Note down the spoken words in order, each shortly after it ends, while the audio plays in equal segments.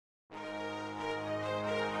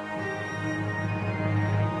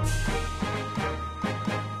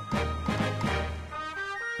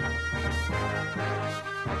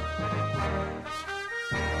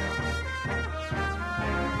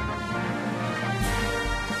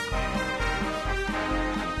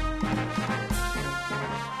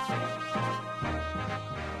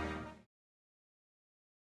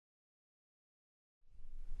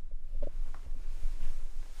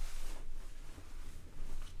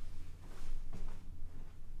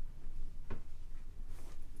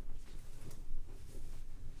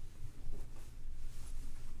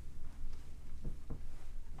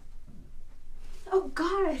Oh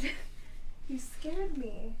God, you scared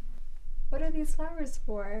me. What are these flowers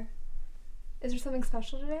for? Is there something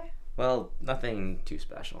special today? Well, nothing too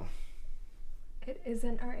special. It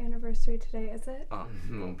isn't our anniversary today, is it?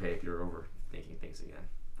 Okay, if you're overthinking things again.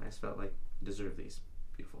 I just felt like you deserve these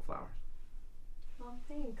beautiful flowers. Well,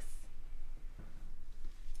 thanks.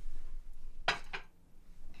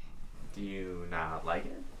 Do you not like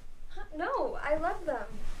it? No, I love them.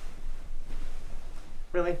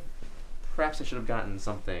 Really? Perhaps I should have gotten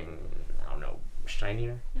something, I don't know,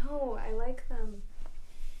 shinier? No, I like them.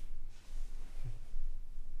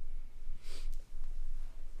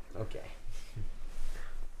 Okay.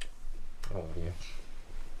 I love you.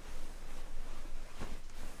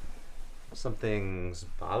 Something's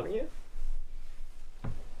bothering you?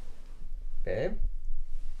 Babe?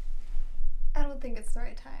 I don't think it's the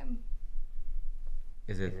right time.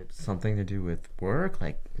 Is it something to do with work?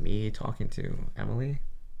 Like me talking to Emily?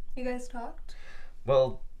 You guys talked?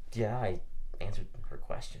 Well, yeah, I answered her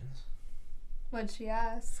questions. What'd she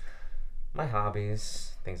ask? My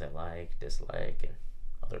hobbies, things I like, dislike, and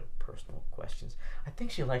other personal questions. I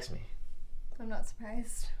think she likes me. I'm not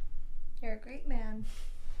surprised. You're a great man.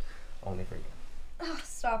 Only for you. Oh,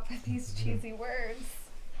 stop with these cheesy words.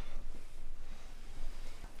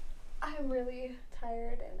 I'm really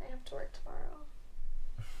tired and I have to work tomorrow.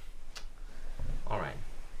 All right.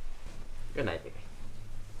 Good night, baby.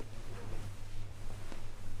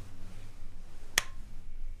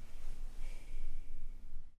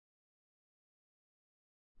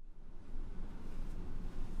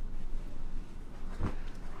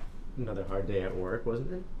 Another hard day at work,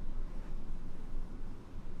 wasn't it?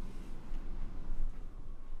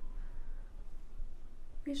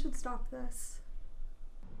 We should stop this.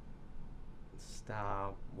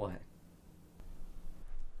 Stop what?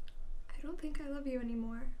 I don't think I love you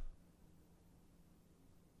anymore.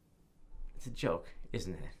 It's a joke,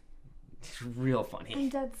 isn't it? It's real funny. I'm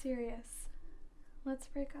dead serious. Let's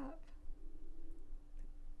break up.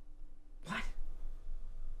 What?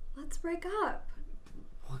 Let's break up.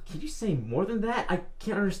 Well, can you say more than that? I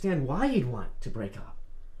can't understand why you'd want to break up.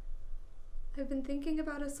 I've been thinking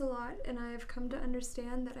about us a lot, and I've come to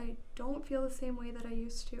understand that I don't feel the same way that I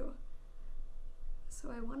used to. So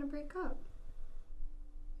I want to break up.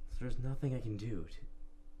 So there's nothing I can do to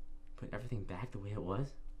put everything back the way it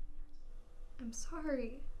was? I'm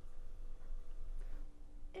sorry.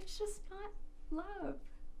 It's just not love.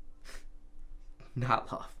 Not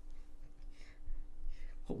love.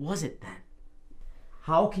 What was it then?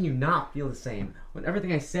 How can you not feel the same when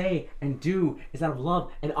everything I say and do is out of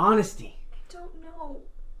love and honesty? I don't know.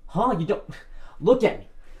 Huh? You don't... Look at me.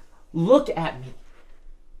 Look at me.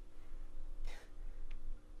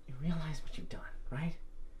 You realize what you've done, right?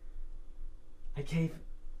 I gave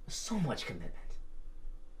so much commitment.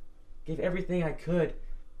 Gave everything I could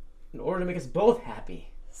in order to make us both happy.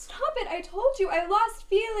 Stop it! I told you I lost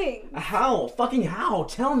feelings! How? Fucking how?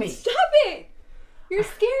 Tell me! Stop it! You're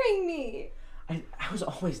scaring me! I was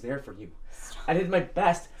always there for you. Stop. I did my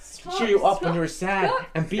best to cheer you up when you were sad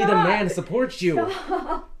and be the man to support you.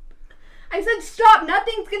 Stop. I said stop!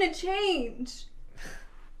 Nothing's gonna change!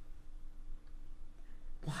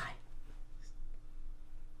 Why?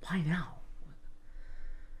 Why now?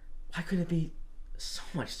 Why couldn't it be so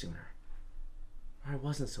much sooner? Or I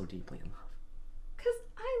wasn't so deeply in love. Because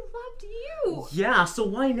I loved you! Yeah, so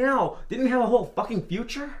why now? Didn't we have a whole fucking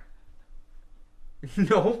future?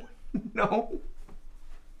 No. No.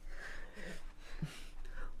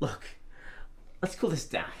 Look, let's cool this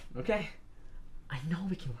down, okay? I know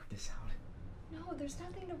we can work this out. No, there's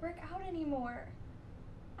nothing to work out anymore.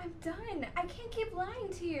 I'm done. I can't keep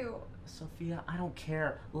lying to you. Sophia, I don't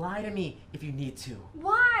care. Lie to me if you need to.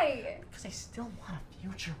 Why? Because I still want a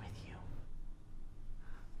future with you.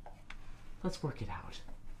 Let's work it out.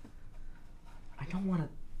 I don't want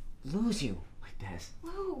to lose you like this.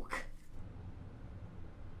 Luke.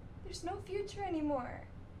 There's no future anymore.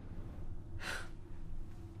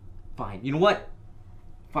 Fine. You know what?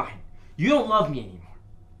 Fine. You don't love me anymore.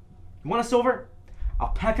 You want us over?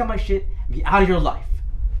 I'll pack up my shit and be out of your life.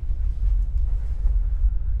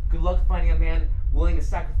 Good luck finding a man willing to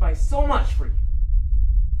sacrifice so much for you.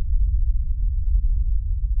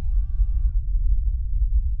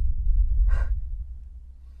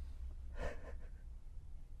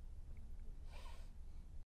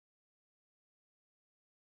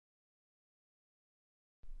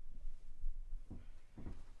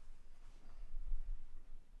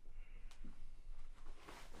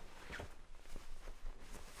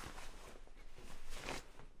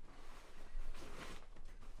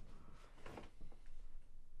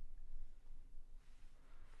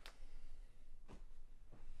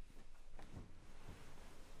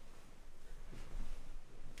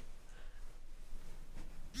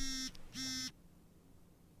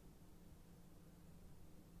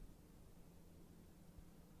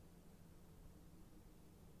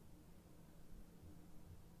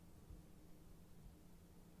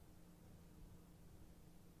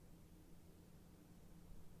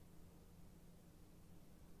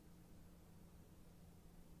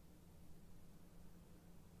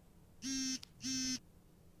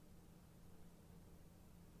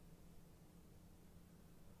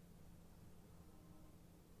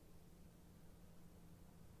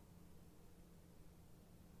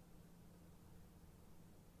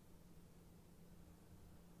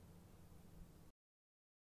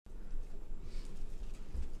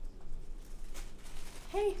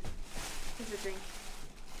 Hey, here's a drink.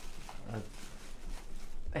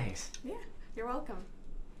 Thanks. Yeah, you're welcome.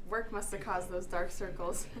 Work must have caused those dark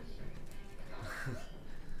circles.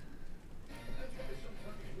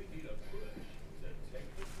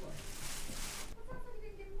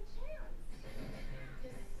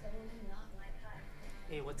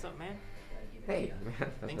 Hey, what's up, man? Hey,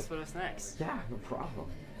 man. Thanks for the snacks. Yeah, no problem.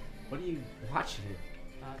 What are you watching?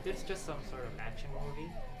 This is just some sort of action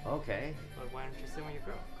movie. Okay. But why don't you sit with your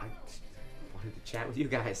girl? I wanted to chat with you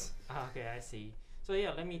guys. Okay, I see. So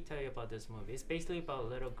yeah, let me tell you about this movie. It's basically about a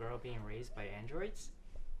little girl being raised by androids.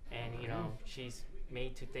 And, you know, she's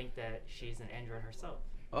made to think that she's an android herself.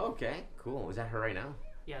 Okay, cool. Is that her right now?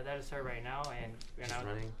 Yeah, that is her right now, and She's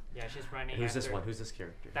running? Yeah, she's running. And who's this one? Who's this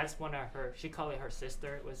character? That's one of her. She called it her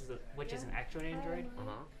sister, which is an actual android.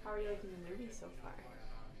 How are you liking the movie so far?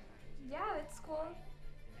 Yeah, it's cool.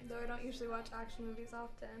 Though I don't usually watch action movies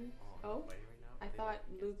often. Oh, I thought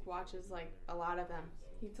Luke watches like a lot of them.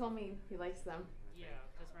 He told me he likes them. Yeah,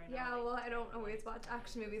 because right Yeah, now. well, I don't always watch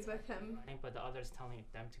action movies with him. But the others telling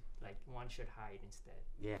them to one should hide instead.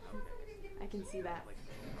 Yeah. I can see that. Like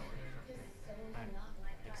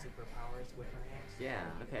superpowers with her hands. Yeah,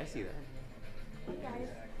 okay, I see that. Hey guys.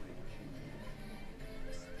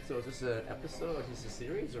 So is this an episode, or is this a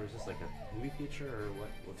series, or is this like a movie feature, or what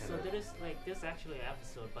kind So of... there is this actually an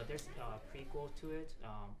episode, but there's a prequel to it,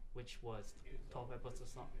 which was 12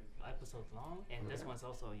 episodes long, and this one's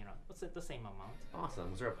also, you know, it's the same amount.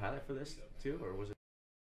 Awesome. Was there a pilot for this too, or was it...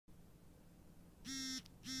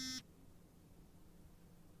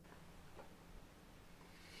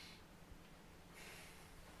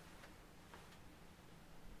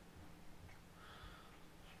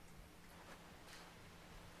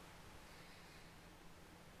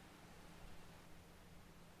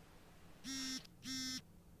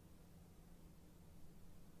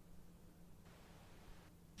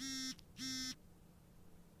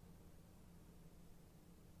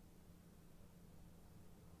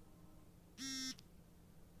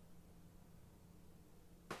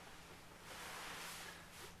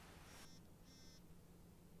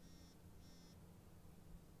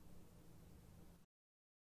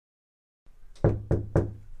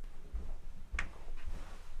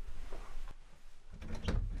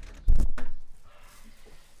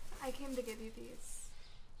 I came to give you these.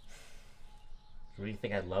 Really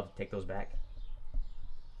think I'd love to take those back?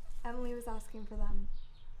 Emily was asking for them.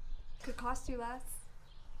 Could cost you less.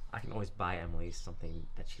 I can always buy Emily something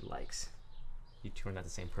that she likes. You two are not the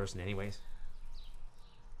same person anyways.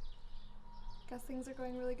 Guess things are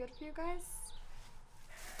going really good for you guys.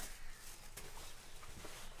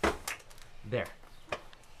 There.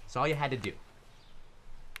 That's all you had to do.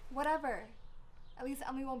 Whatever. At least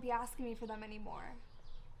Emily won't be asking me for them anymore.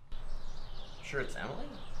 Sure it's Emily?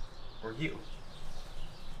 Or you?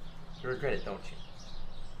 You regret it, don't you?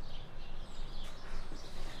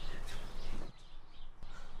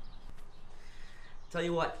 Tell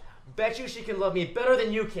you what, bet you she can love me better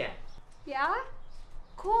than you can. Yeah?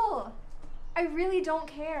 Cool. I really don't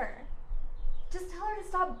care. Just tell her to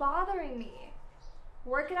stop bothering me.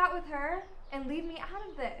 Work it out with her and leave me out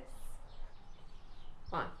of this.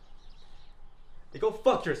 Fine. Then go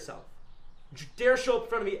fuck yourself. Don't you dare show up in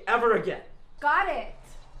front of me ever again. Got it.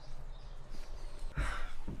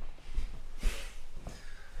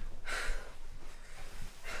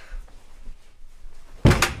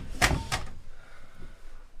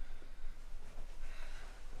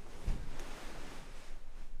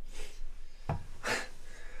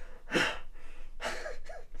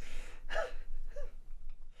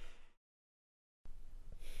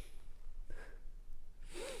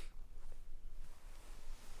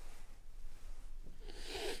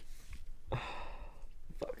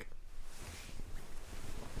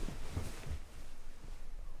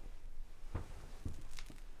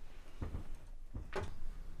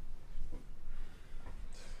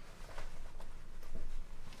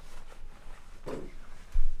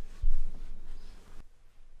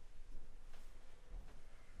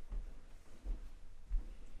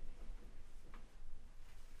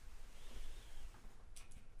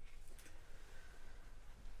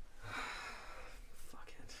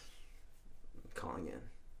 Calling in.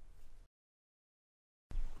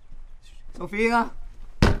 Sophia?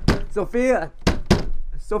 Sophia?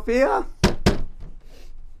 Sophia?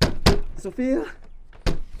 Sophia?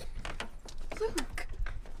 Luke,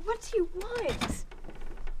 what do you want?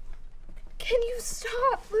 Can you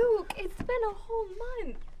stop, Luke? It's been a whole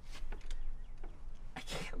month. I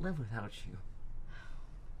can't live without you.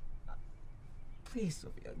 Please,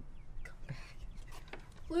 Sophia, come back.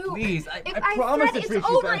 Luke, Please, if I promise said to treat it's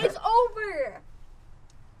you over, better. it's over.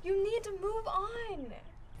 You need to move on.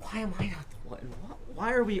 Why am I not the one?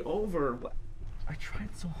 Why are we over? I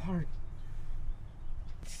tried so hard.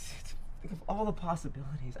 Think of all the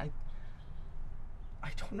possibilities. I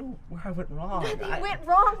don't know where I went wrong. Nothing went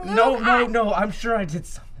wrong, Luke. No. I'm sure I did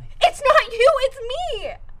something. It's not you, it's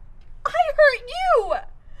me. I hurt you.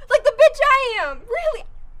 Like the bitch I am. Really.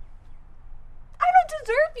 I don't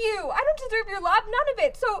deserve you. I don't deserve your love. None of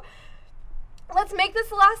it. So let's make this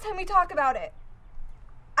the last time we talk about it.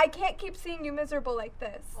 I can't keep seeing you miserable like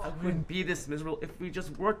this. I wouldn't be this miserable if we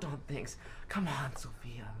just worked on things. Come on,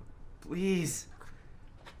 Sophia. Please.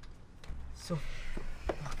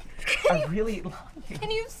 I really love you.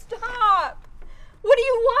 Can you stop? What do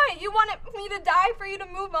you want? You want me to die for you to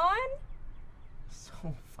move on? So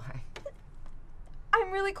fine.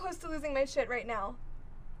 I'm really close to losing my shit right now.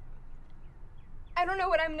 I don't know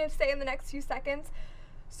what I'm going to say in the next few seconds,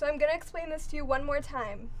 so I'm going to explain this to you one more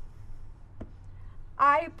time.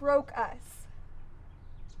 I broke us.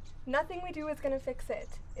 Nothing we do is going to fix it.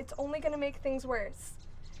 It's only going to make things worse.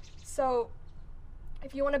 So,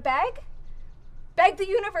 if you want to beg the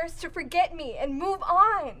universe to forget me and move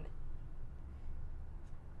on.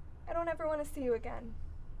 I don't ever want to see you again.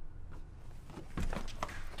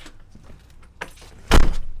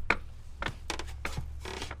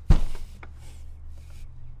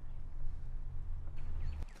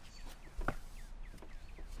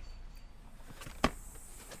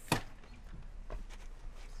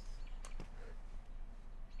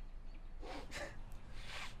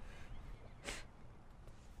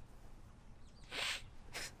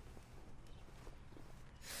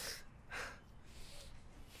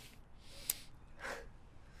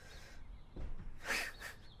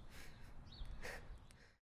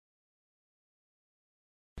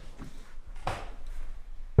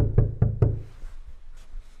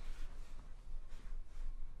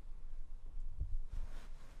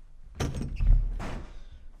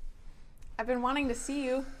 I've been wanting to see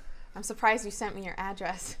you. I'm surprised you sent me your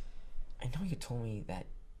address. I know you told me that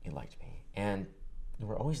you liked me, and you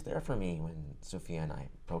were always there for me when Sophia and I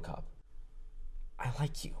broke up. I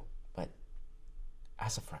like you, but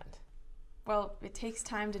as a friend. Well, it takes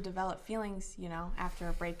time to develop feelings, you know, after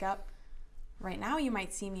a breakup. Right now you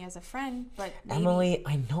might see me as a friend, but maybe... Emily,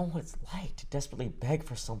 I know what it's like to desperately beg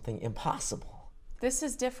for something impossible. This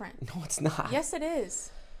is different. No, it's not. Yes, it is.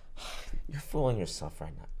 You're fooling yourself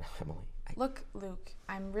right now, Emily. Look, Luke,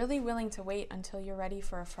 I'm really willing to wait until you're ready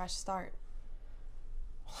for a fresh start.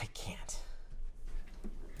 Well, I can't.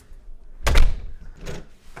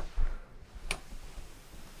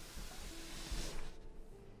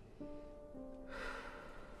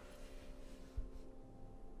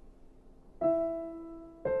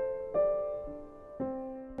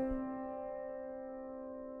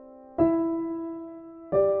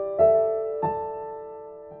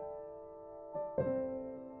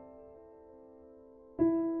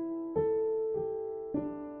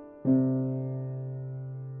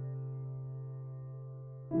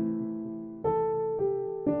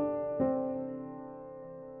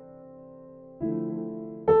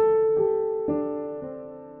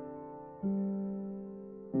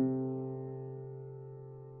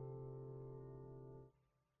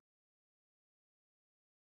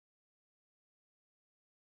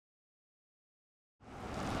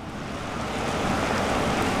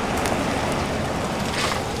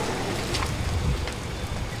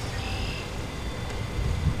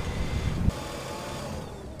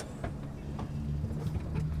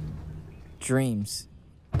 Dreams.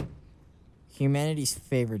 Humanity's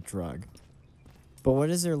favorite drug. But what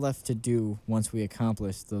is there left to do once we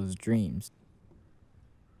accomplish those dreams?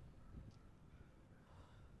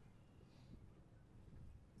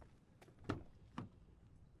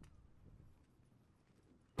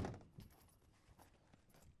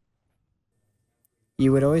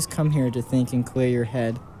 You would always come here to think and clear your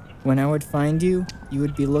head. When I would find you, you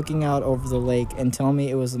would be looking out over the lake and tell me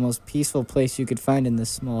it was the most peaceful place you could find in this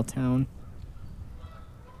small town.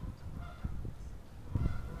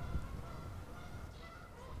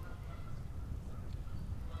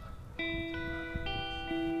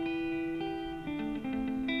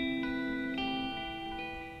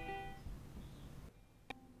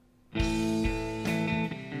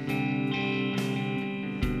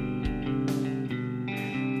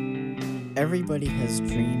 Everybody has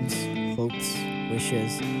dreams, hopes,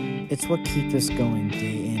 wishes. It's what keeps us going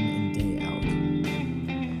day in and day out.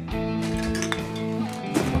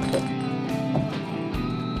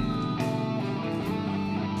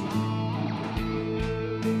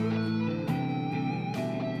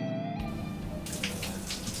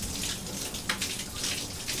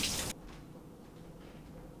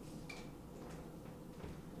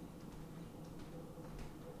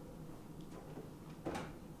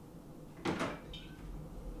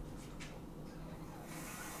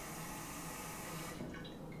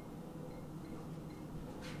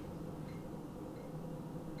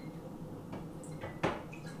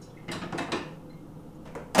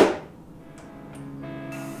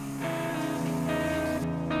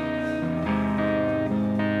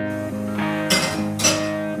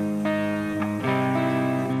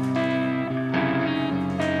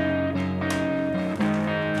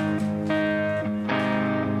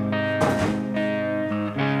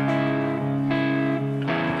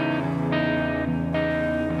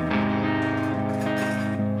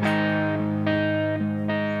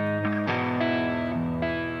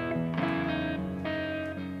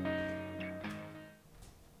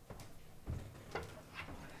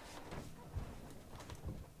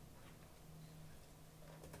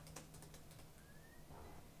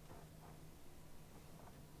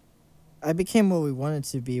 I became what we wanted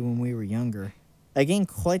to be when we were younger. I gained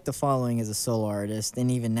quite the following as a solo artist, and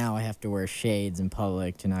even now I have to wear shades in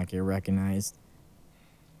public to not get recognized.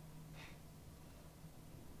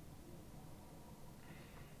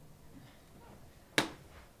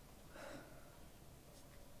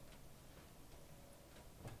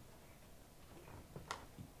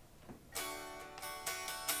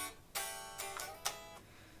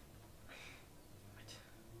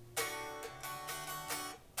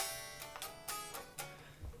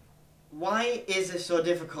 Why is this so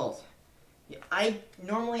difficult?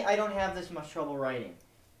 Normally I don't have this much trouble writing.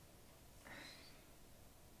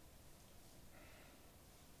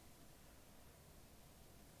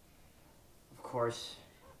 Of course,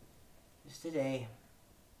 just today,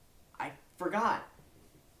 I forgot.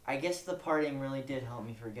 I guess the partying really did help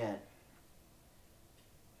me forget.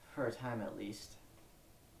 For a time at least.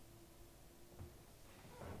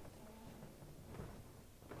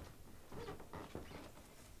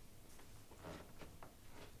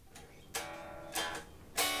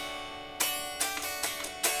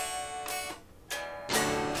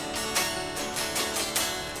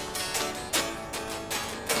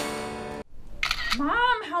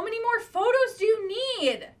 Mom, how many more photos do you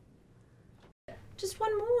need? Just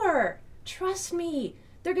one more. Trust me.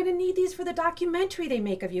 They're gonna need these for the documentary they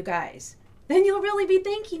make of you guys. Then you'll really be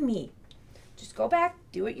thanking me. Just go back,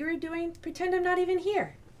 do what you were doing, pretend I'm not even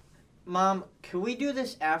here. Mom, could we do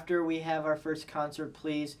this after we have our first concert,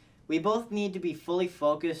 please? We both need to be fully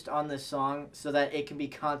focused on this song so that it can be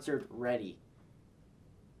concert ready.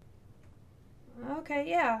 Okay,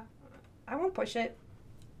 yeah. I won't push it.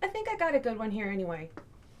 I think I got a good one here anyway.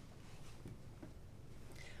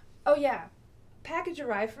 Oh yeah, package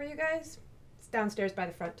arrived for you guys. It's downstairs by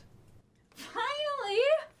the front. Finally!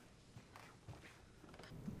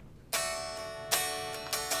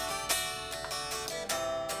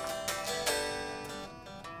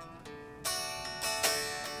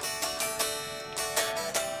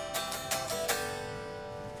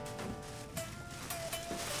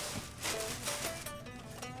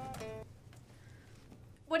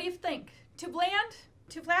 What do you think? Too bland?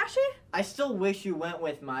 Too flashy? I still wish you went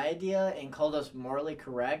with my idea and called us morally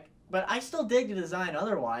correct, but I still dig the design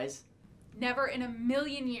otherwise. Never in a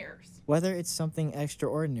million years. Whether it's something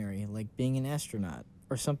extraordinary, like being an astronaut,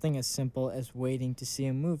 or something as simple as waiting to see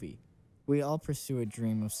a movie, we all pursue a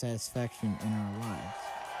dream of satisfaction in our lives.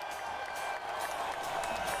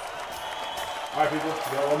 All right, people,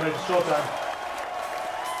 we got 1 minute to showtime.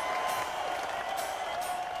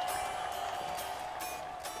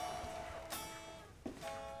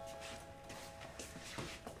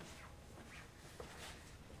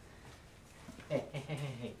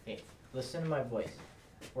 Hey, listen to my voice.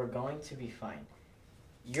 We're going to be fine.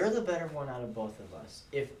 You're the better one out of both of us.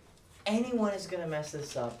 If anyone is going to mess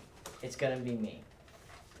this up, it's going to be me.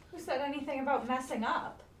 Who said anything about messing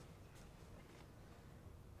up?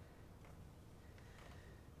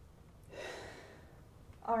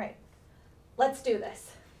 All right, let's do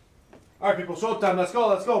this. All right, people, showtime. Let's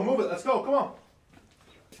go, move it, let's go, come on.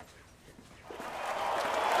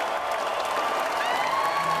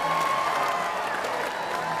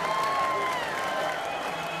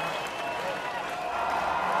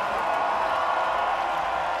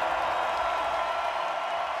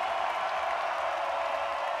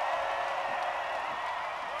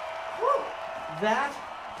 That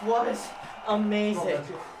was amazing.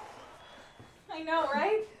 I know,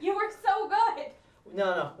 right? You were so good.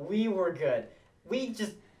 No, we were good. We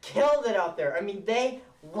just killed it out there. I mean, they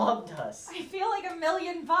loved us. I feel like $1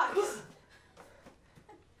 million.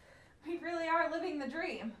 We really are living the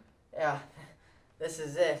dream. Yeah, this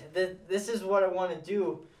is it. This is what I want to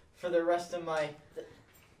do for the rest of my...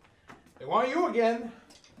 They want you again.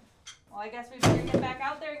 Well, I guess we better get back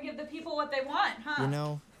out there and give the people what they want, huh? You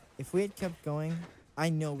know, if we had kept going, I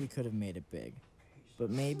know we could have made it big.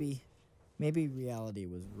 But maybe reality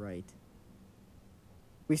was right.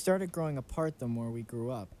 We started growing apart the more we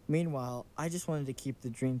grew up. Meanwhile, I just wanted to keep the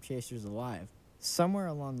Dream Chasers alive. Somewhere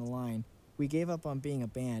along the line, we gave up on being a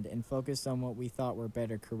band and focused on what we thought were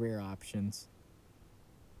better career options.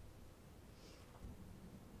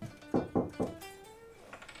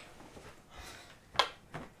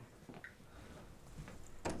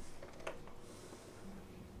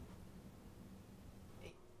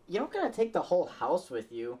 You don't gotta take the whole house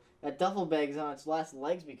with you. That duffel bag's on its last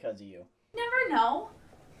legs because of you. Never know.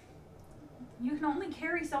 You can only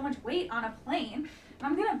carry so much weight on a plane. And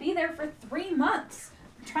I'm gonna be there for 3 months.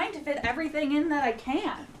 I'm trying to fit everything in that I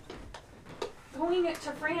can. Going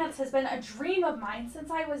to France has been a dream of mine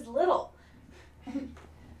since I was little. And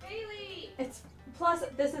Bailey! it's Plus,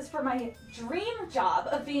 this is for my dream job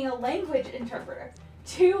of being a language interpreter.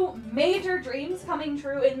 2 major dreams coming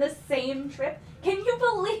true in the same trip. Can you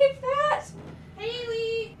believe that?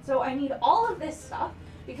 Haley! So I need all of this stuff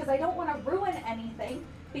because I don't want to ruin anything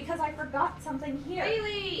because I forgot something here.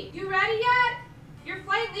 Haley, you ready yet? Your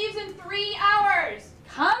flight leaves in 3 hours.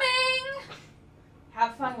 Coming!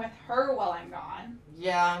 Have fun with her while I'm gone.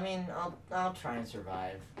 Yeah, I mean, I'll try and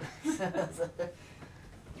survive.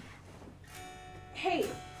 Hey,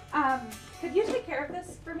 could you take care of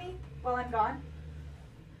this for me while I'm gone?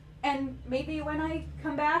 And maybe when I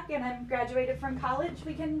come back and I'm graduated from college,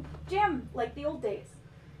 we can jam like the old days.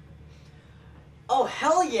 Oh,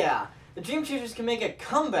 hell yeah! The Dream Chasers can make a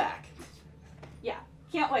comeback! Yeah,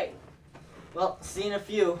 can't wait. Well, see you in a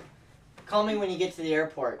few. Call me when you get to the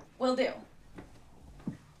airport. Will do.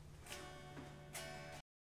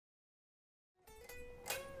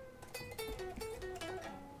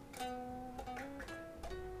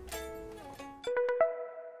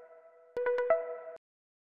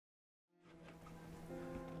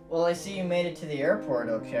 Well, I see you made it to the airport,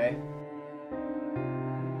 okay?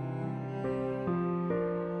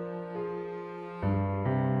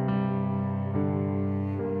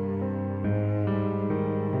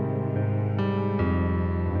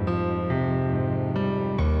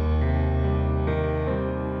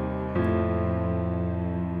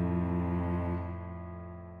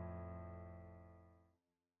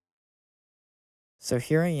 So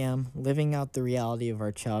here I am, living out the reality of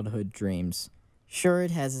our childhood dreams. Sure,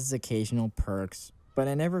 it has its occasional perks, but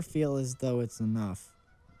I never feel as though it's enough.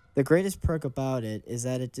 The greatest perk about it is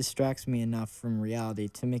that it distracts me enough from reality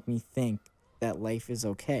to make me think that life is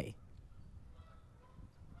okay.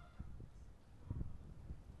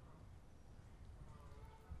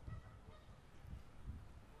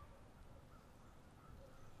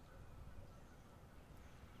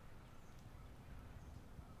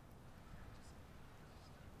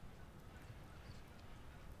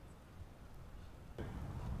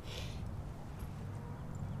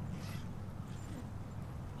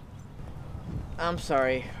 I'm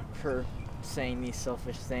sorry for saying these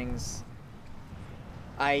selfish things.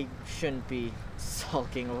 I shouldn't be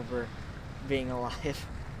sulking over being alive.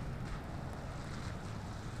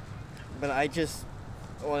 But I just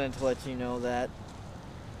wanted to let you know that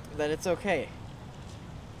it's okay.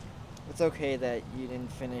 It's okay that you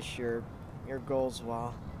didn't finish your goals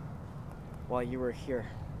while you were here.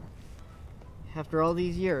 After all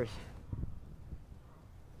these years.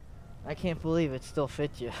 I can't believe it still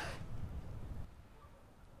fits you.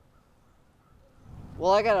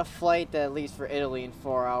 Well, I got a flight that leaves for Italy in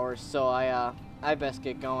 4 hours, so I best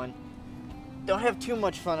get going. Don't have too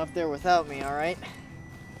much fun up there without me, alright?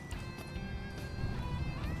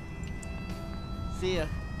 See ya.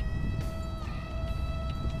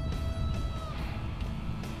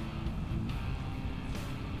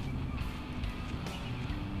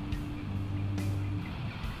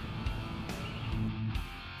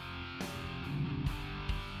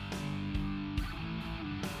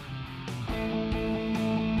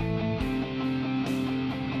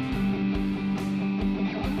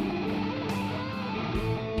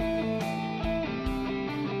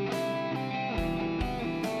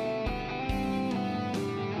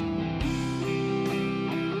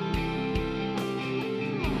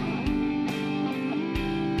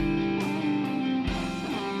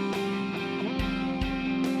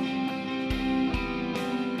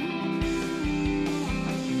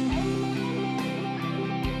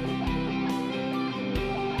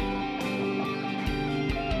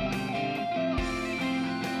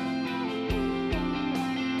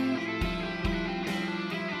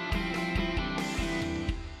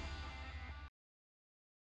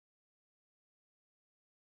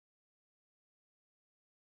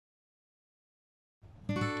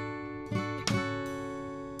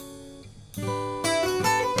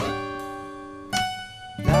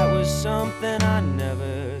 Something I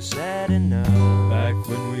never said enough. Back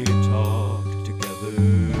when we talked together,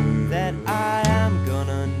 that I am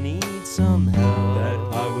gonna need some help, that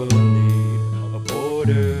I will need a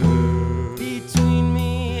border between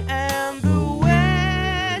me and the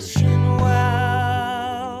wishing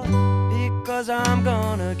well, because I'm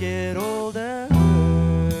gonna get older.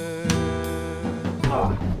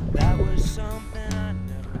 That was something I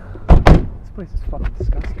never. This place is fucking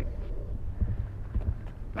disgusting.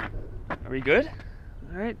 Are we good?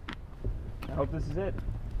 Alright. I hope this is it.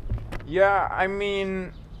 Yeah, I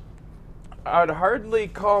mean, I'd hardly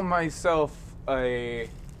call myself a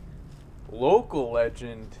local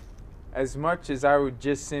legend as much as I would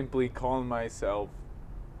just simply call myself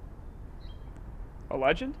a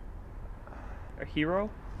legend? A hero?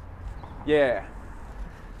 Yeah,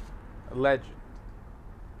 legend.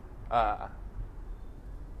 A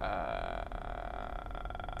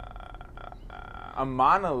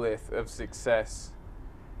monolith of success,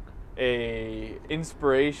 a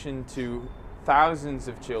inspiration to thousands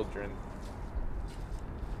of children,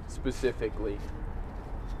 specifically.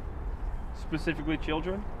 Specifically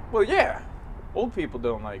children? Well, yeah. Old people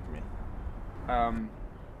don't like me.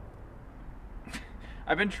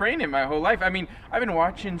 I've been training my whole life. I mean, I've been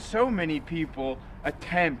watching so many people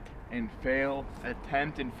attempt and fail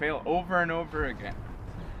over and over again.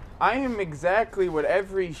 I am exactly what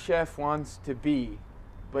every chef wants to be,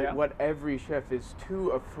 but what every chef is too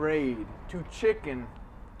afraid, too chicken,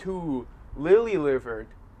 too lily-livered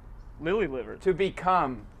to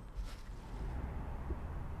become.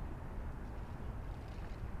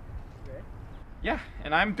 Yeah,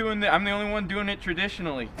 and I'm the only one doing it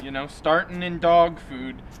traditionally, you know, starting in dog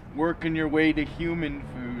food, working your way to human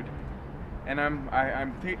food. And I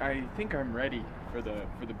think I'm ready for the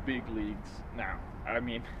big leagues now. I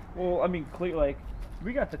mean, Like,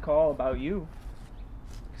 we got the call about you.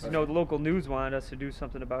 'Cause, you know, the local news wanted us to do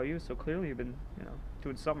something about you, so clearly you've been, you know,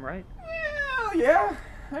 doing something right. well, yeah,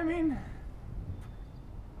 I mean,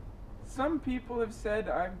 some people have said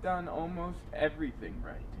I've done almost everything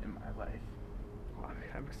right in my life.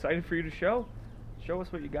 I'm excited for you to show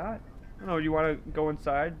us what you got. I don't know, you want to go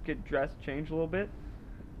inside, get dressed, change a little bit,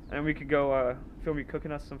 and we could go film you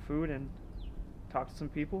cooking us some food and talk to some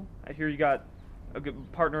people. I hear you got a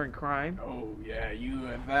good partner in crime. Oh yeah, you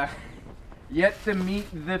have yet to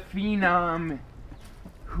meet the phenom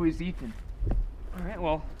who is Ethan. All right,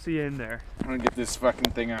 well, see you in there. I'm gonna get this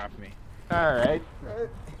fucking thing off me. All right.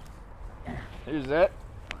 Here's that.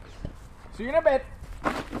 See you in a bit.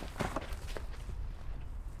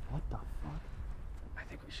 What the fuck? I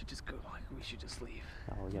think we should just go. We should just leave.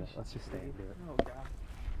 Oh, let's just stay and do it. Oh god.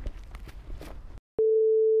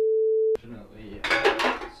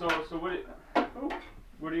 So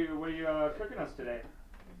what are you cooking us today?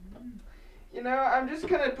 You know, I'm just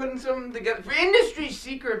kind of putting something together for industry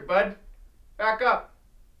secret, bud. Back up.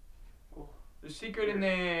 Oh. The secret in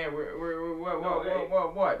there.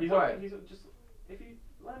 What? He's just if you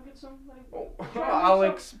let him get some. I'll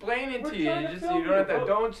explain it to you. You don't have to.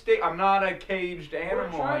 Don't stay. I'm not a caged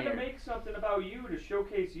animal. We're trying to make something about you to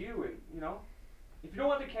showcase you, and you know, if you don't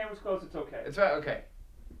want the cameras close, it's okay. It's right. Okay.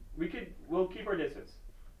 We'll keep our distance.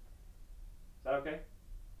 Is that okay?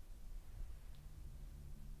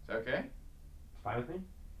 Is that okay? Fine with me?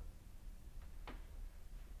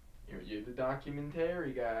 You're the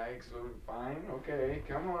documentary guy, so fine, okay,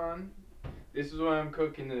 come on. This is what I'm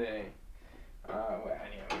cooking today. Anyway.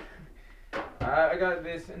 I got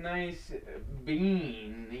this nice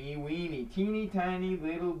weenie, teeny tiny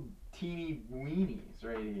little teeny weenies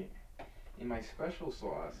right here in my special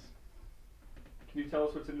sauce. Can you tell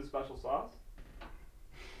us what's in the special sauce?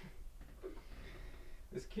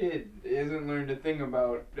 This kid hasn't learned a thing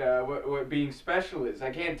about what being special is.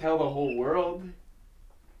 I can't tell the whole world.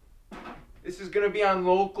 This is gonna be on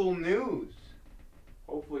local news.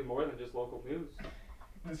 Hopefully more than just local news.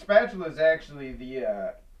 The spatula is actually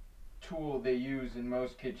the tool they use in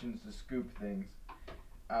most kitchens to scoop things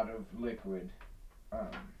out of liquid.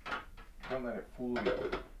 Don't let it fool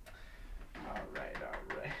you. Alright,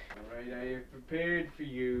 I have prepared for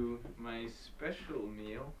you my special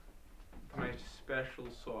meal, my special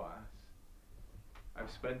sauce. I've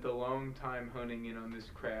spent a long time honing in on this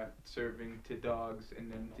craft, serving to dogs and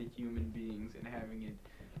then to human beings and having it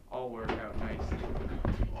all work out nicely.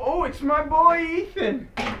 Oh, it's my boy Ethan!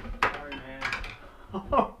 Sorry,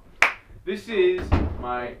 man. This is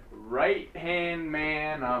my right-hand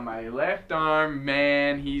man on my left arm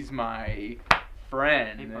man. He's my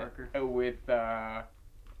friend. Hey, Parker. With a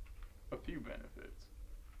few benefits.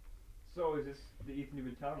 So is this the Ethan you've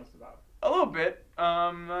been telling us about? A little bit.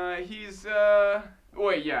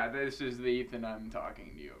 Wait, yeah, this is the Ethan I'm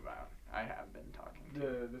talking to you about. I have been talking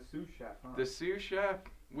to. The sous chef, huh? The sous chef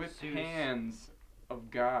with Sous. hands of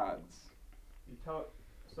gods. You tell.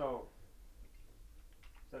 So.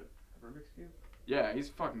 Is that a Rubik's Cube? Yeah, he's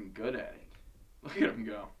fucking good at it. Look at him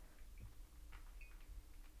go.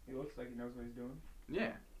 He looks like he knows what he's doing.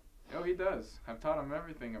 Yeah. Oh, he does. I've taught him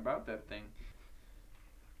everything about that thing.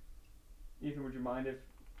 Ethan, would you mind if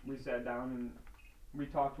we sat down and we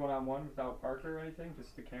talked one-on-one without Parker or anything?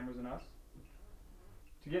 Just the cameras and us?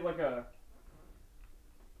 To get like a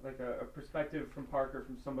perspective from Parker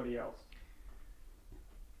from somebody else.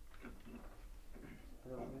 I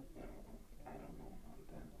don't know about that.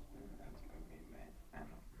 That's gonna be mad. I don't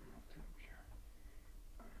know. I'm sure.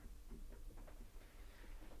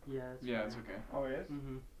 Yeah, It's okay. Oh, it is?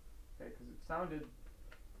 Mm-hmm. Okay, because it sounded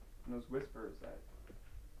in those whispers that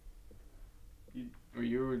Were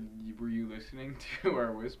you listening to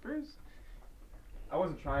our whispers? I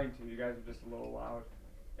wasn't trying to. You guys were just a little loud.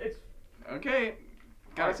 It's okay.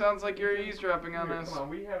 Kind of sounds like you're eavesdropping on here, us. Come on,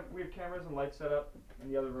 we have cameras and lights set up in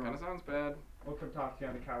the other room. Kind of sounds bad. We'll come talk to you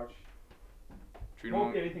on the couch.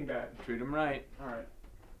 Won't be anything bad. Treat him right. All right,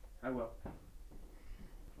 I will.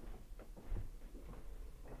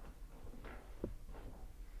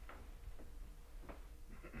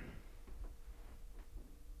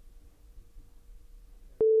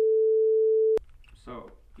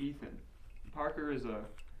 So, Ethan, Parker is a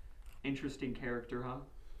interesting character, huh?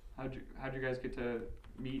 How'd you guys get to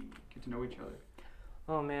meet, get to know each other?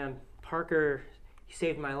 Oh man, Parker, he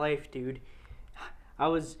saved my life, dude. I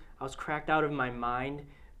was cracked out of my mind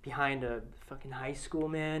behind a fucking high school,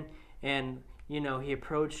 man, and you know, he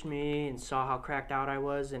approached me and saw how cracked out I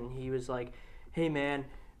was, and he was like, "Hey man,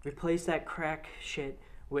 replace that crack shit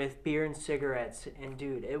with beer and cigarettes, and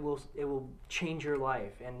dude, it will change your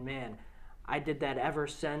life." And man, I did that ever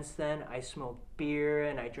since then. I smoked beer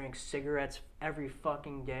and I drank cigarettes every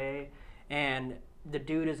fucking day, and the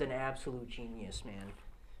dude is an absolute genius, man.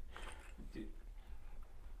 Do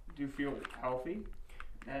you feel healthy?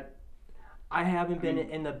 I haven't been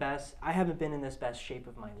in this best shape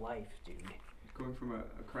of my life, dude. Going from a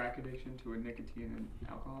crack addiction to a nicotine and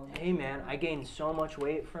alcohol addiction? Hey man, I gained so much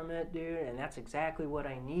weight from it, dude, and that's exactly what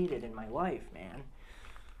I needed in my life, man.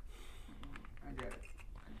 I get it.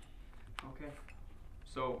 Okay.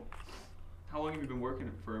 So, how long have you been working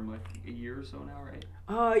at the firm? Like a year or so now, right?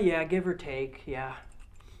 Yeah, give or take, yeah.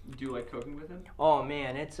 Do you like cooking with him? Oh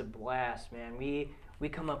man, it's a blast, man. We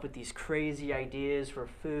come up with these crazy ideas for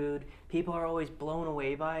food. People are always blown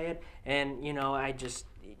away by it, and you know,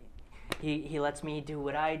 he lets me do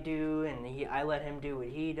what I do, and I let him do what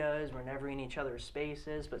he does. We're never in each other's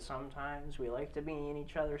spaces, but sometimes we like to be in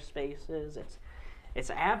each other's spaces. It's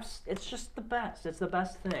just the best. It's the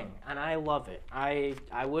best thing, and I love it.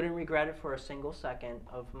 I wouldn't regret it for a single second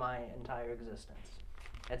of my entire existence.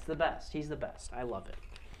 It's the best. He's the best. I love it.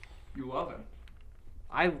 You love him?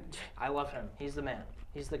 I love him. He's the man.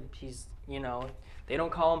 He's you know, they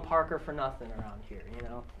don't call him Parker for nothing around here, you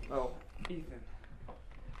know. Oh, Ethan. Do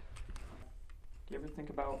you ever think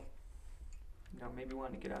about, you know, maybe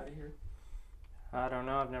wanting to get out of here? I don't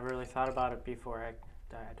know. I've never really thought about it before. I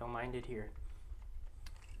don't mind it here.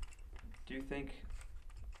 Do you think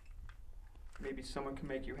maybe someone can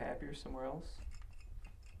make you happier somewhere else?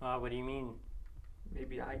 What do you mean?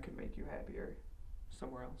 Maybe I could make you happier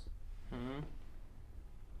somewhere else. Mm-hmm.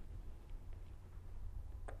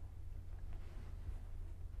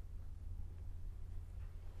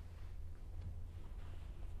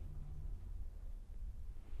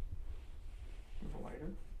 With a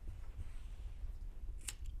lighter?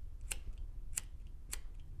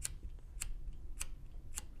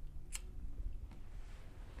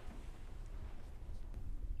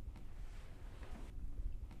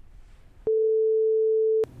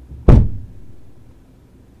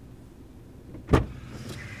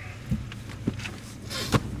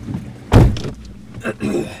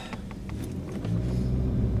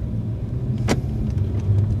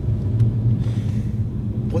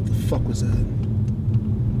 What the fuck was that?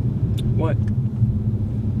 What?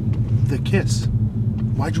 The kiss.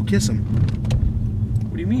 Why'd you kiss him?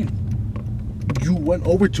 What do you mean? You went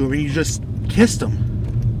over to him and you just kissed him.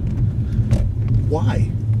 Why?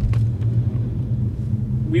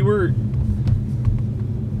 We were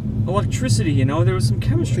electricity, you know, there was some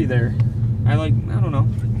chemistry there. I don't know.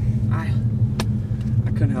 I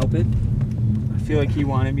couldn't help it. I feel like he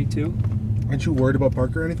wanted me to. Aren't you worried about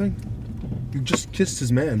Parker or anything? You just kissed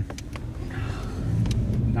his man.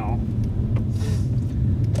 No.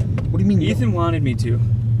 What do you mean? Ethan wanted me to.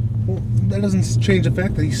 Well, that doesn't change the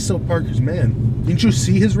fact that he's still Parker's man. Didn't you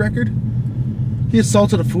see his record? He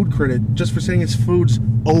assaulted a food critic just for saying his food's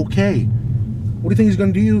okay. What do you think he's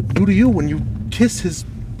gonna do to you when you kiss his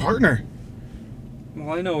partner?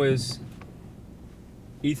 All I know is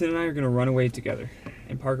Ethan and I are gonna run away together,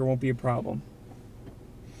 and Parker won't be a problem.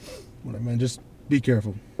 Whatever, man. Just be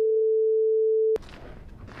careful.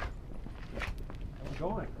 How's it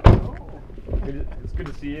going? Oh, it's good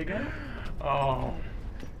to see you again. Oh,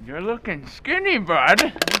 you're looking skinny, bud.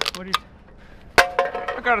 What are you?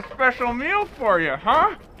 I got a special meal for you,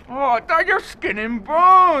 huh? Oh, I thought your skin and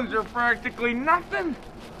bones are practically nothing.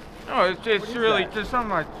 Oh, it's just really just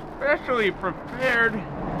something specially prepared.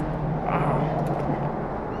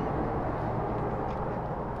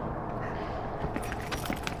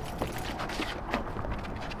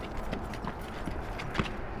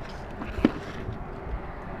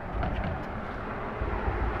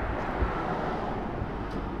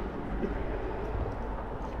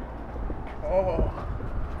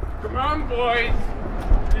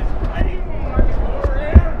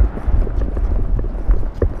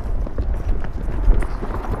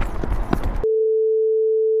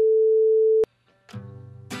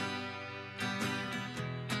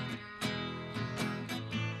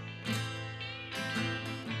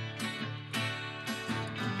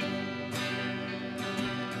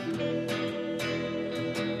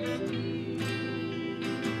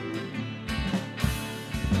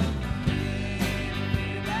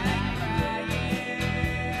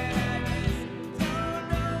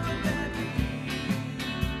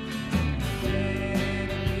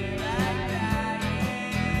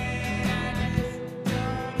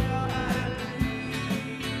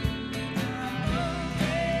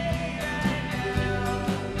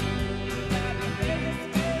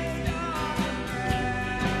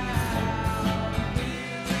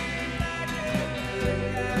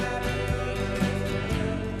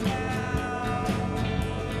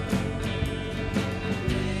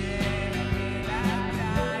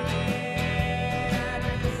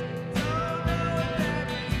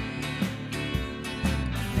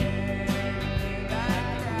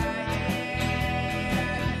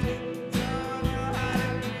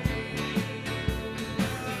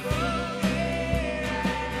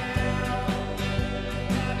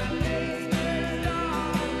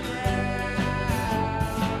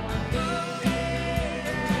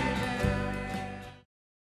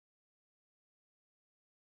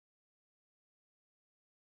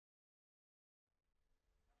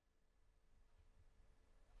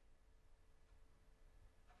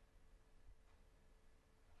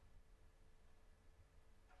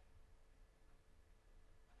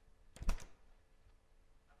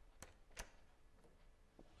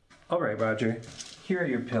 All right, Roger. Here are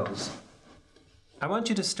your pills. I want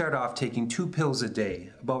you to start off taking 2 pills a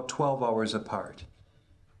day, about 12 hours apart.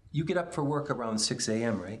 You get up for work around 6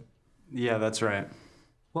 a.m., right? Yeah, that's right.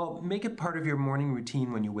 Well, make it part of your morning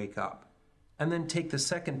routine when you wake up. And then take the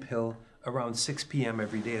second pill around 6 p.m.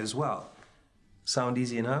 every day as well. Sound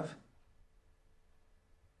easy enough?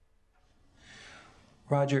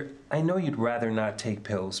 Roger, I know you'd rather not take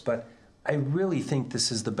pills, but I really think this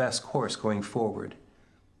is the best course going forward.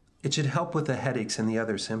 It should help with the headaches and the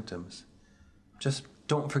other symptoms. Just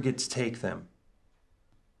don't forget to take them.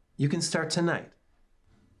 You can start tonight.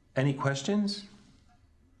 Any questions?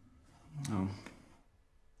 No.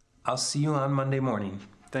 I'll see you on Monday morning.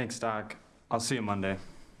 Thanks, Doc. I'll see you Monday.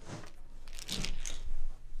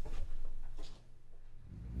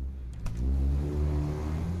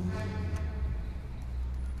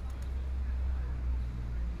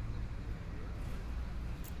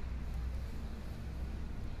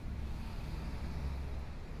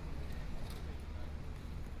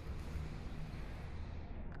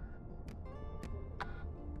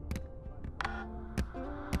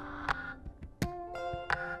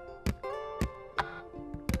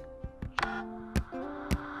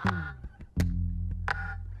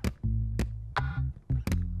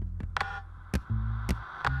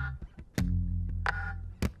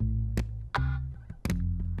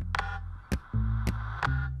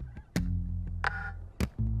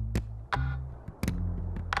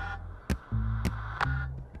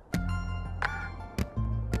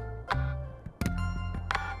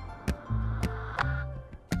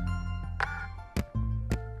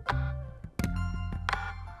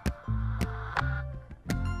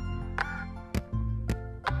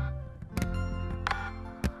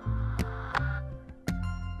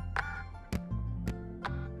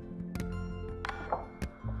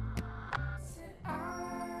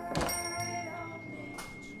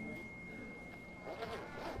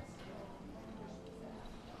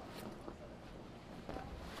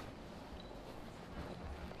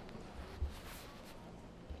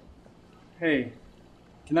 Hey,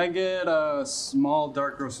 can I get a small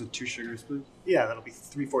dark roast with 2 sugars, please? Yeah, that'll be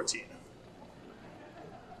 $3.14.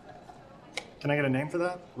 Can I get a name for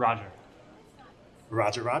that? Roger.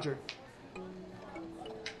 Roger, Roger.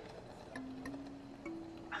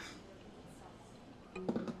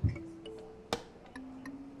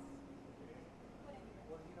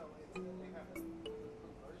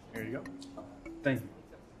 Here you go. Thank you.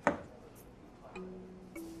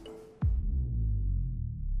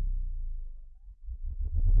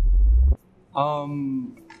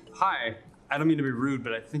 Hi. I don't mean to be rude,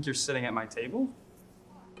 but I think you're sitting at my table?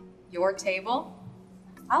 Your table?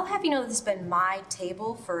 I'll have you know this has been my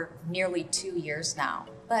table for nearly 2 years now.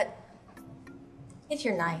 But if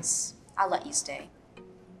you're nice, I'll let you stay.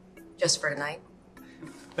 Just for tonight.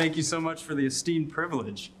 Thank you so much for the esteemed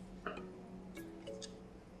privilege.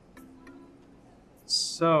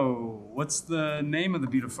 So, what's the name of the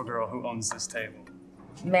beautiful girl who owns this table?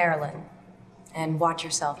 Marilyn. And watch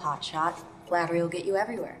yourself, hotshot. Flattery will get you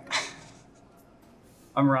everywhere.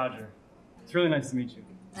 I'm Roger. It's really nice to meet you.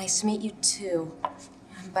 Nice to meet you too.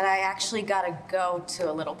 But I actually gotta go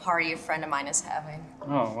to a little party a friend of mine is having.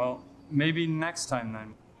 Oh, well, maybe next time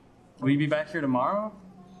then. Will you be back here tomorrow?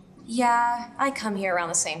 Yeah, I come here around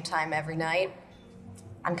the same time every night.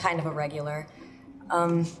 I'm kind of a regular.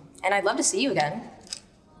 And I'd love to see you again.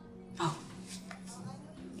 Oh.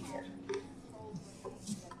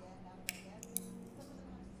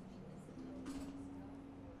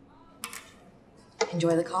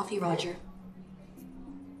 Enjoy the coffee, Roger.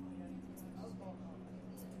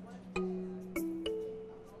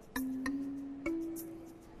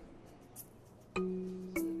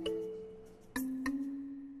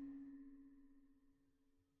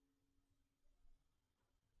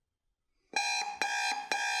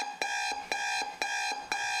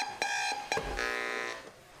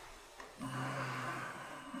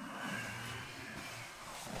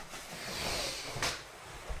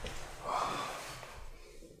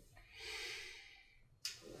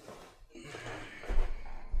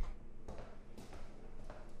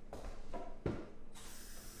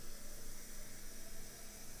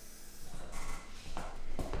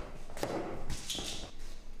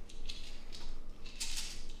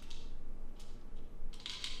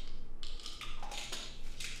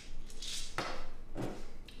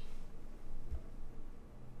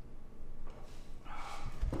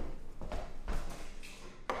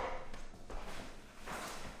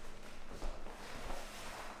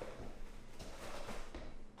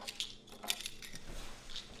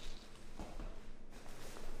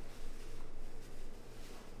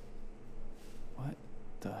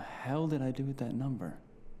 The hell did I do with that number?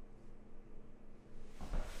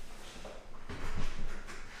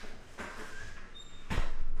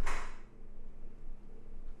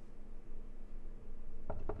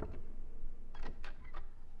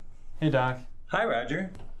 Hey, Doc. Hi, Roger.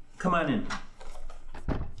 Come on in.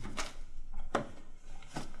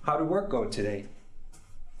 How did work go today?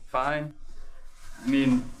 Fine. I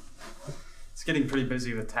mean, it's getting pretty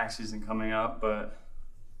busy with tax season coming up, but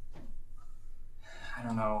I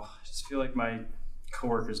don't know. I just feel like my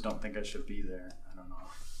coworkers don't think I should be there. I don't know.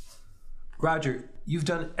 Roger, you've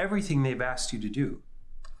done everything they've asked you to do.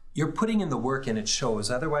 You're putting in the work and it shows.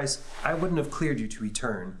 Otherwise, I wouldn't have cleared you to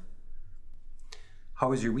return. How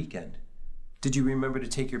was your weekend? Did you remember to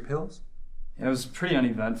take your pills? It was pretty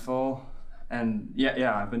uneventful, and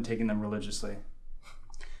yeah, I've been taking them religiously.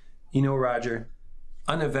 You know, Roger,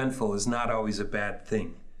 uneventful is not always a bad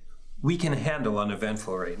thing. We can handle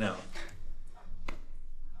uneventful right now.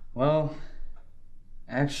 Well,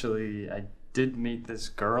 actually, I did meet this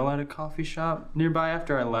girl at a coffee shop nearby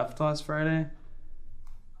after I left last Friday.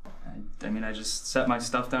 I just set my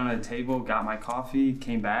stuff down at a table, got my coffee,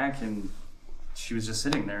 came back, and she was just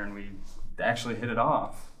sitting there, and we actually hit it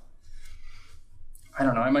off. I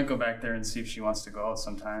don't know, I might go back there and see if she wants to go out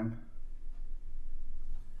sometime.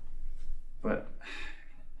 But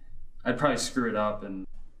I'd probably screw it up, and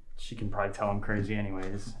she can probably tell I'm crazy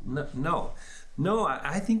anyways. No,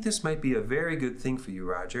 I think this might be a very good thing for you,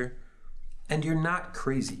 Roger. And you're not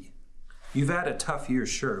crazy. You've had a tough year,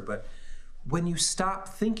 sure, but when you stop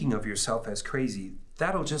thinking of yourself as crazy,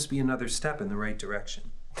 that'll just be another step in the right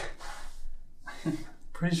direction.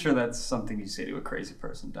 Pretty sure that's something you say to a crazy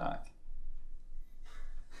person, Doc.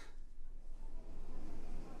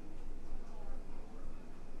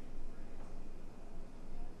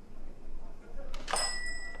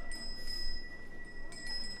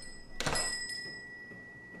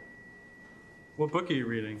 What book are you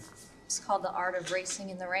reading? It's called The Art of Racing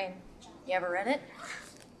in the Rain. You ever read it?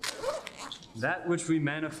 That which we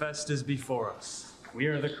manifest is before us. We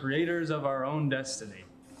are the creators of our own destiny.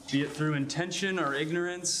 Be it through intention or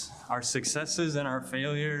ignorance, our successes and our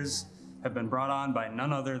failures have been brought on by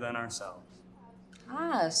none other than ourselves.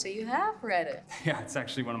 Ah, so you have read it. Yeah, it's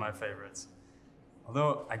actually one of my favorites.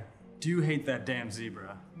 Although I do hate that damn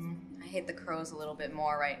zebra. I hate the crows a little bit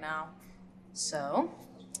more right now. So,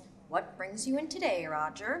 what brings you in today,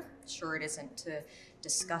 Roger? Sure it isn't to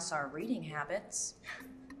discuss our reading habits.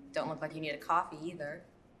 Don't look like you need a coffee either.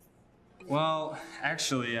 Well,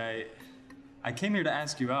 actually, I came here to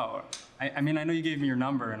ask you out. I mean, I know you gave me your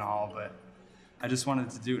number and all, but I just wanted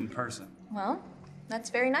to do it in person. Well, that's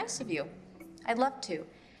very nice of you. I'd love to.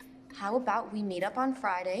 How about we meet up on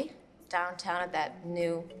Friday, downtown at that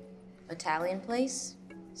new Italian place?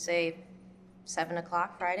 Say, 7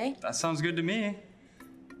 o'clock Friday? That sounds good to me.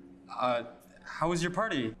 How was your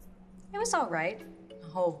party? It was all right. A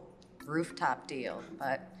whole rooftop deal,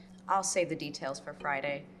 but I'll save the details for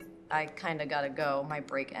Friday. I kinda gotta go. My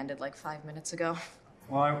break ended like 5 minutes ago.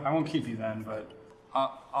 Well, I won't keep you then, but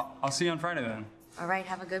I'll see you on Friday then. All right,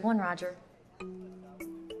 have a good one, Roger.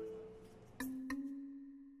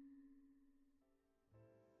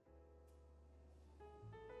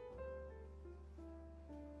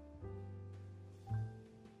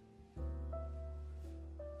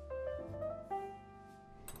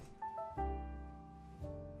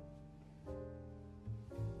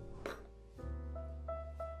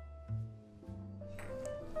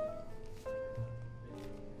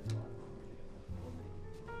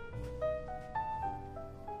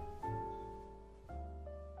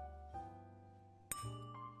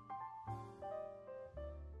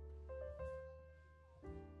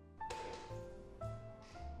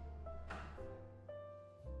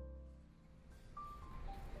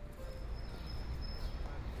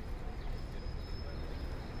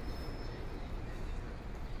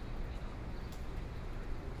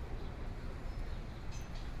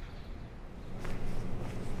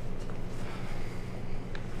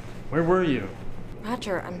 Where were you?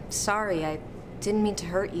 Roger, I'm sorry. I didn't mean to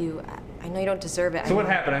hurt you. I know you don't deserve it. So what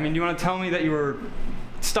happened? I mean, do you want to tell me that you were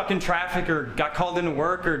stuck in traffic or got called into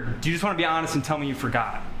work, or do you just want to be honest and tell me you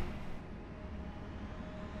forgot?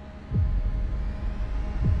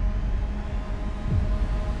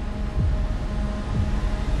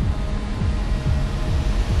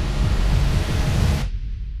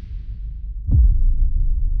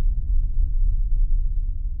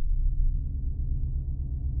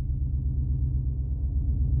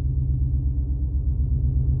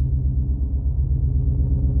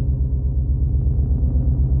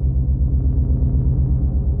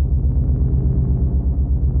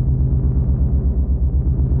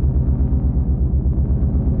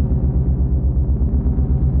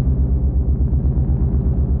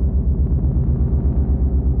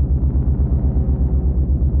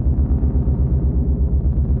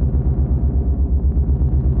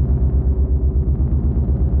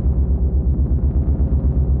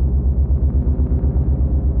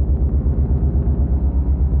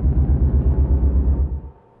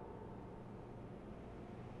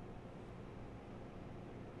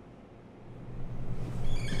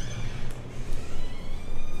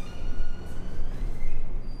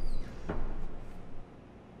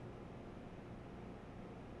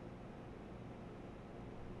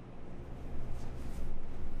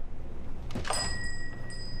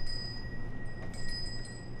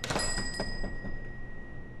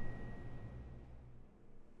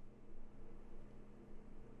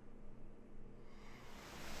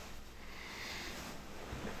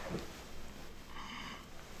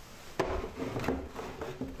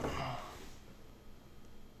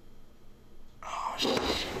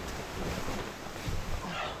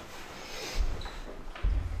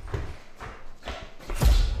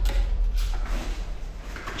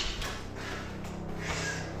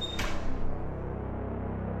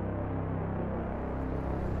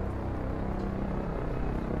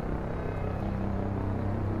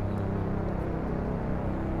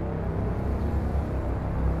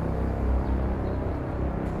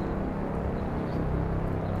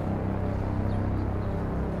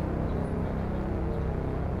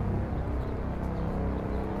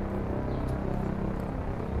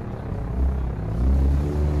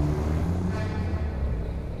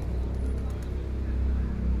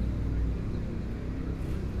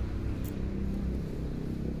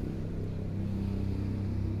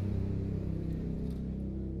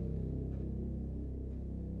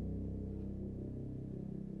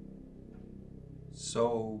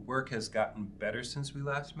 So work has gotten better since we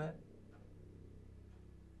last met?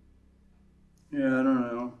 Yeah, I don't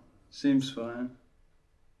know. Seems fine.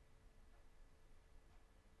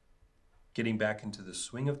 Getting back into the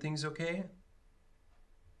swing of things okay?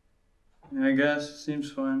 Yeah, I guess. Seems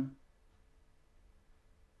fine.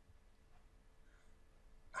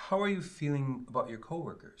 How are you feeling about your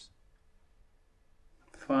coworkers?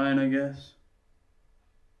 Fine, I guess.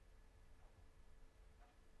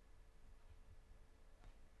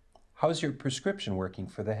 How's your prescription working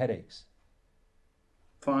for the headaches?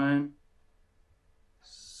 Fine.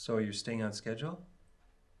 So you're staying on schedule?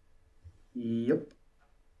 Yep.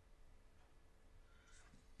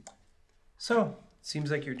 So, seems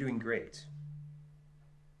like you're doing great.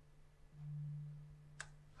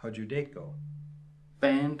 How'd your date go?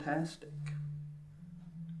 Fantastic.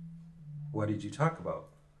 What did you talk about?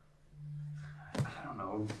 I don't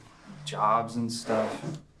know, jobs and stuff.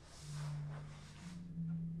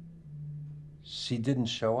 She didn't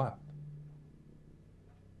show up.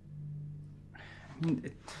 I mean,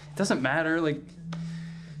 it doesn't matter. Like,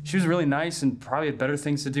 she was really nice and probably had better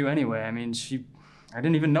things to do anyway. I mean, I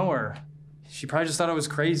didn't even know her. She probably just thought I was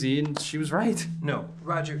crazy, and she was right. No,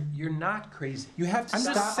 Roger, you're not crazy. You have to I'm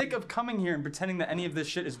stop. just sick of coming here and pretending that any of this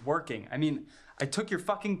shit is working. I mean, I took your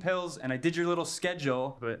fucking pills and I did your little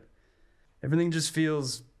schedule, but everything just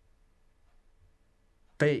feels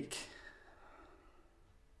fake.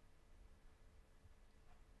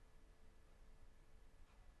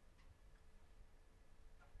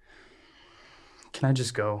 Can I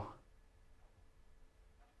just go?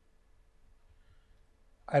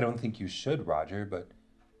 I don't think you should, Roger, but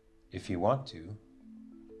if you want to,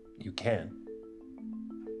 you can.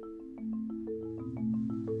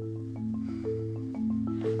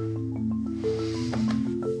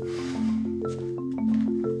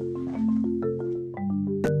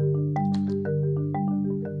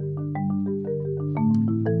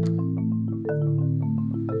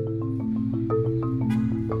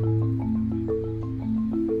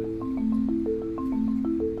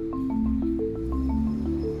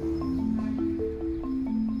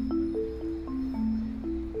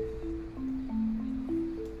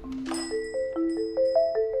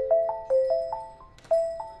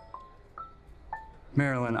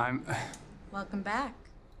 Marilyn, Welcome back.